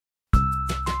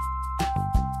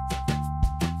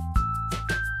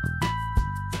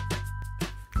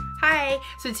Hi!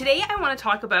 So today I want to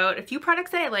talk about a few products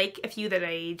that I like, a few that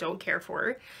I don't care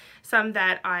for, some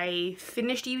that I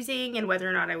finished using and whether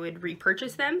or not I would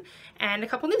repurchase them, and a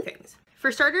couple new things.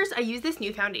 For starters, I use this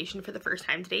new foundation for the first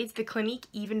time today. It's the Clinique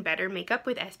Even Better Makeup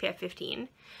with SPF 15.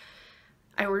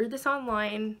 I ordered this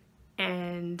online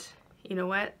and you know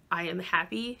what? I am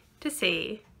happy to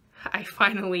say I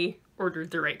finally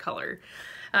ordered the right color.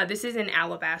 This is in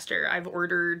Alabaster. I've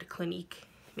ordered Clinique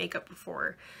makeup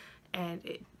before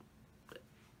and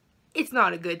it's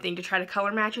not a good thing to try to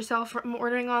color match yourself from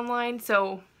ordering online,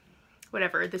 so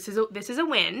whatever, this is a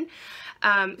win.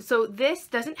 So this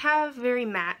doesn't have very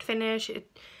matte finish.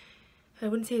 I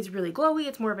wouldn't say it's really glowy,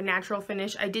 it's more of a natural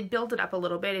finish. I did build it up a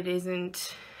little bit. It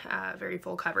isn't very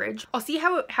full coverage. I'll see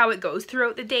how it goes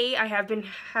throughout the day. I have been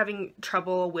having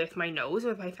trouble with my nose,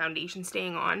 with my foundation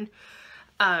staying on.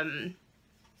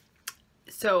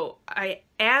 So I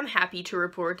am happy to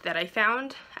report that I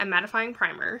found a mattifying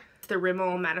primer, the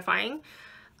Rimmel mattifying.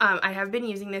 I have been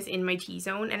using this in my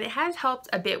T-zone and it has helped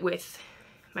a bit with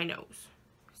my nose.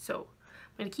 So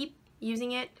I'm going to keep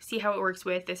using it, see how it works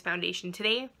with this foundation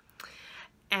today.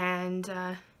 And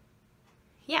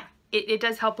yeah, it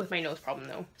does help with my nose problem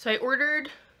though. So I ordered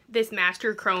this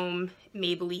Master Chrome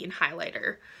Maybelline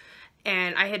highlighter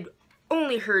and I had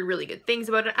only heard really good things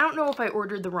about it. I don't know if I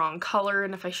ordered the wrong color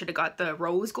and if I should have got the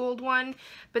rose gold one,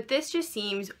 but this just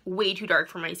seems way too dark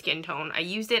for my skin tone. I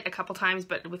used it a couple times,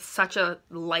 but with such a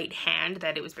light hand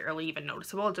that it was barely even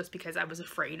noticeable, just because I was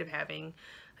afraid of having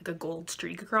like a gold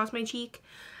streak across my cheek.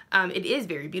 It is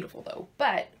very beautiful though,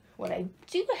 but what I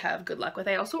do have good luck with,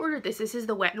 I also ordered this. This is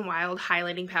the Wet n Wild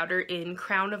highlighting powder in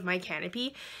Crown of My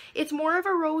Canopy. It's more of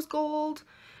a rose gold.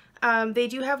 They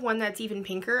do have one that's even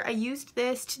pinker. I used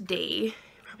this today.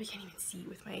 Probably can't even see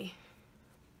with my...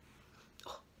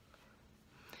 Oh.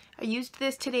 I used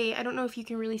this today. I don't know if you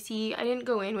can really see. I didn't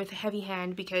go in with a heavy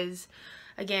hand because,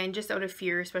 again, just out of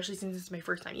fear, especially since it's my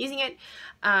first time using it.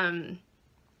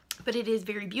 But it is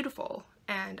very beautiful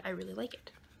and I really like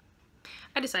it.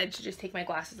 I decided to just take my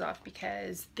glasses off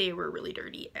because they were really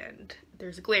dirty and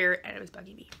there's a glare and it was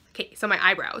bugging me. Okay, so my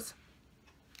eyebrows.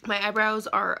 My eyebrows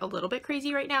are a little bit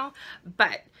crazy right now,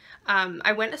 but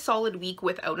I went a solid week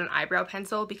without an eyebrow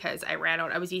pencil because I ran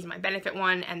out. I was using my Benefit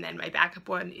one and then my backup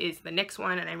one is the NYX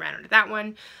one and I ran out of that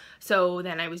one. So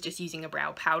then I was just using a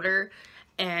brow powder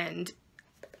and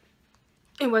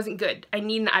it wasn't good. I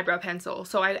need an eyebrow pencil.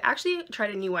 So I actually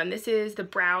tried a new one. This is the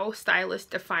Brow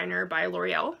Stylist Definer by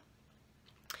L'Oreal.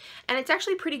 And it's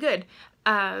actually pretty good.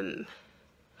 I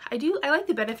like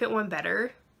the Benefit one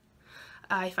better.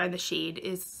 I find the shade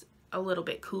is a little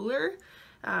bit cooler,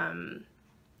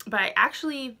 but I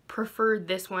actually preferred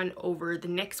this one over the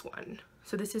NYX one.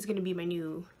 So this is going to be my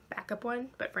new backup one,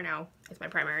 but for now it's my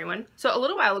primary one. So a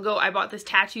little while ago I bought this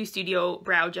Tattoo Studio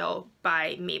Brow Gel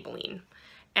by Maybelline,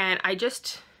 and I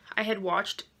had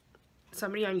watched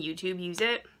somebody on YouTube use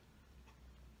it,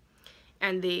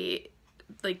 and they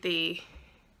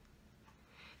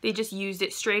just used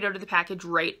it straight out of the package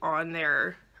right on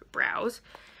their brows.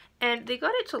 And they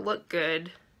got it to look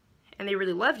good and they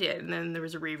really loved it, and then there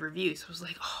was a rave review, so I was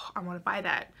like, oh, I want to buy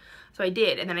that. So I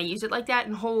did, and then I used it like that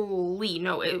and holy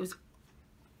no, it was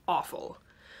awful.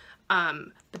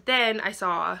 But then I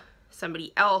saw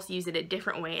somebody else use it a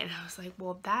different way and I was like,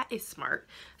 well, that is smart.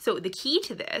 So the key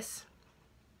to this,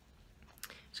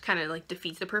 which kind of like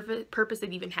defeats the purpose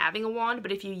of even having a wand,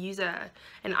 but if you use an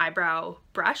eyebrow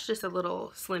brush, just a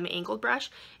little slim angled brush,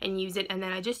 and use it, and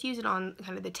then I just use it on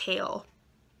kind of the tail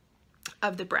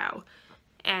of the brow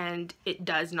and it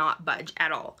does not budge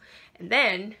at all. And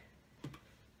then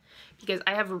because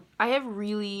I have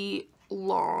really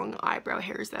long eyebrow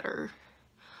hairs that are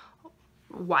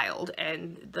wild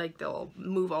and like they'll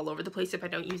move all over the place if I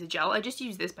don't use a gel, I just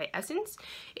use this by Essence.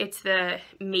 It's the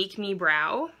Make Me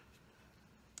Brow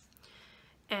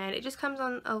and it just comes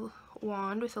on a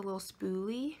wand with a little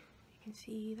spoolie. You can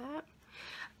see that.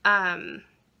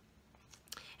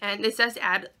 And this does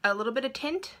add a little bit of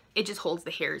tint. It just holds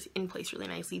the hairs in place really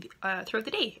nicely throughout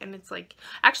the day. And it's like,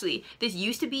 actually, this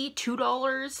used to be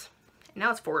 $2, and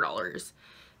now it's $4.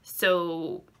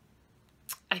 So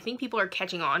I think people are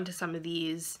catching on to some of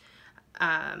these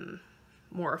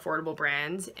more affordable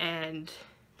brands, and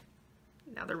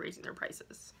now they're raising their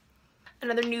prices.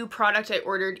 Another new product I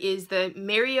ordered is the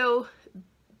Mario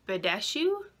Badescu?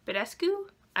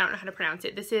 I don't know how to pronounce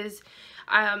it. This is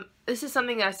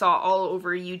something that I saw all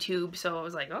over YouTube, so I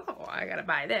was like, oh, I gotta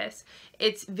buy this.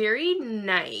 It's very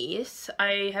nice.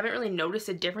 I haven't really noticed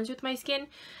a difference with my skin,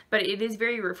 but it is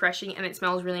very refreshing and it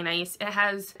smells really nice. It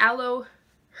has aloe,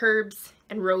 herbs,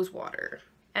 and rose water.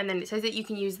 And then it says that you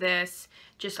can use this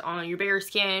just on your bare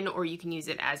skin, or you can use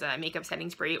it as a makeup setting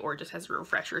spray or just as a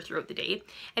refresher throughout the day.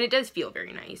 And it does feel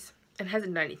very nice. It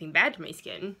hasn't done anything bad to my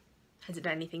skin. Has it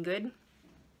done anything good?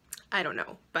 I don't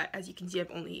know. But as you can see, I've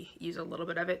only used a little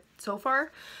bit of it so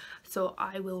far. So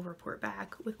I will report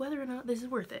back with whether or not this is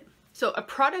worth it. So a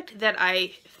product that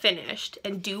I finished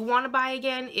and do want to buy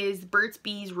again is Burt's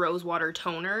Bees Rose Water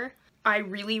Toner. I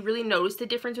really noticed the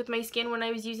difference with my skin when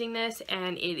I was using this,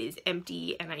 and it is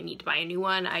empty and I need to buy a new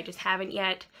one. I just haven't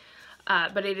yet,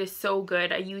 but it is so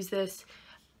good. I use this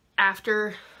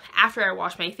after I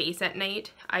wash my face at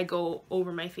night. I go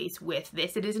over my face with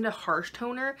this. It isn't a harsh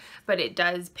toner, but it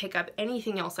does pick up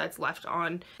anything else that's left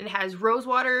on. It has rose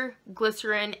water,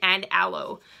 glycerin, and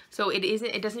aloe. So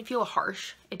it doesn't feel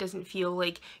harsh. It doesn't feel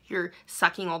like you're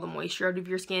sucking all the moisture out of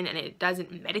your skin, and it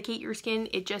doesn't medicate your skin.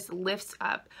 It just lifts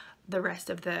up the rest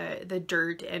of the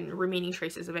dirt and remaining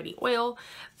traces of any oil,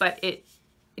 but it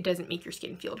doesn't make your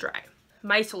skin feel dry.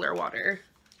 Micellar water.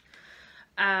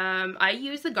 I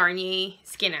use the Garnier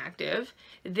Skin Active.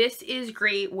 This is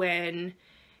great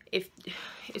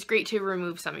it's great to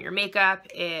remove some of your makeup.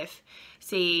 If,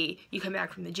 say, you come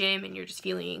back from the gym and you're just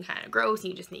feeling kind of gross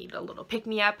and you just need a little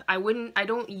pick-me-up. I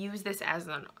don't use this as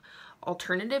an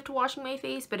alternative to washing my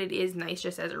face, but it is nice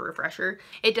just as a refresher.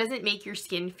 It doesn't make your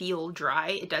skin feel dry.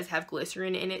 It does have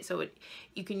glycerin in it, so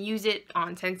you can use it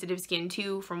on sensitive skin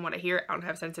too. From what I hear, I don't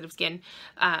have sensitive skin,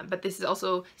 but this is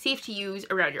also safe to use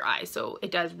around your eyes, so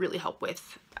it does really help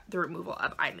with the removal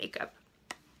of eye makeup.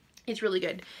 It's really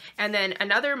good. And then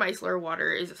another micellar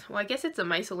water is, well, I guess it's a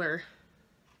micellar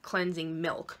cleansing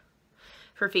milk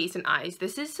for face and eyes.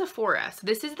 This is Sephora. So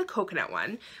this is the coconut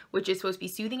one, which is supposed to be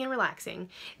soothing and relaxing.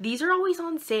 These are always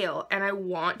on sale, and I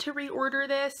want to reorder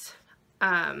this.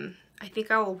 I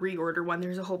think I'll reorder one.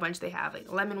 There's a whole bunch. They have like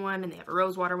a lemon one, and they have a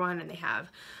rose water one, and they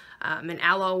have an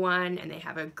aloe one, and they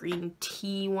have a green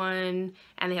tea one,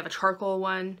 and they have a charcoal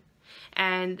one.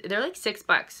 And they're like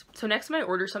 $6. So next time I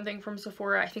order something from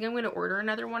Sephora, I think I'm going to order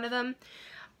another one of them.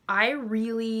 I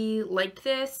really liked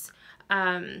this.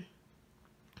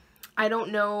 I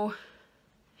don't know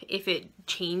if it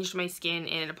changed my skin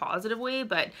in a positive way,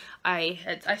 but I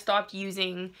stopped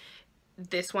using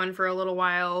this one for a little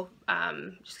while,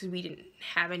 just because we didn't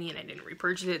have any and I didn't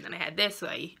repurchase it, and then I had this, so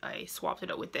I swapped it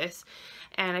out with this,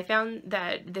 and I found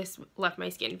that this left my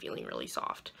skin feeling really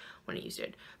soft when I used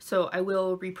it. So I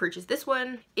will repurchase this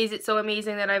one. Is it so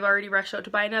amazing that I've already rushed out to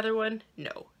buy another one?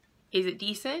 No. Is it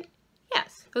decent?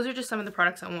 Yes. Those are just some of the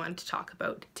products I wanted to talk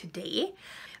about today.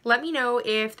 Let me know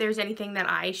if there's anything that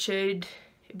I should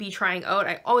be trying out.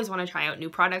 I always want to try out new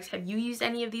products. Have you used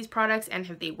any of these products, and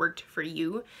have they worked for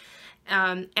you?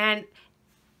 And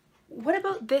what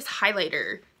about this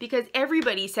highlighter? Because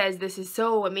everybody says this is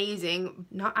so amazing.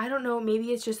 I don't know,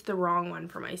 maybe it's just the wrong one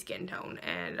for my skin tone,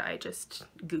 and I just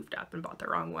goofed up and bought the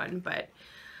wrong one, but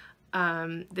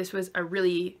this was a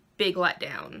really big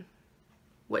letdown.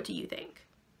 What do you think?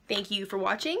 Thank you for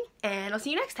watching, and I'll see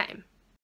you next time.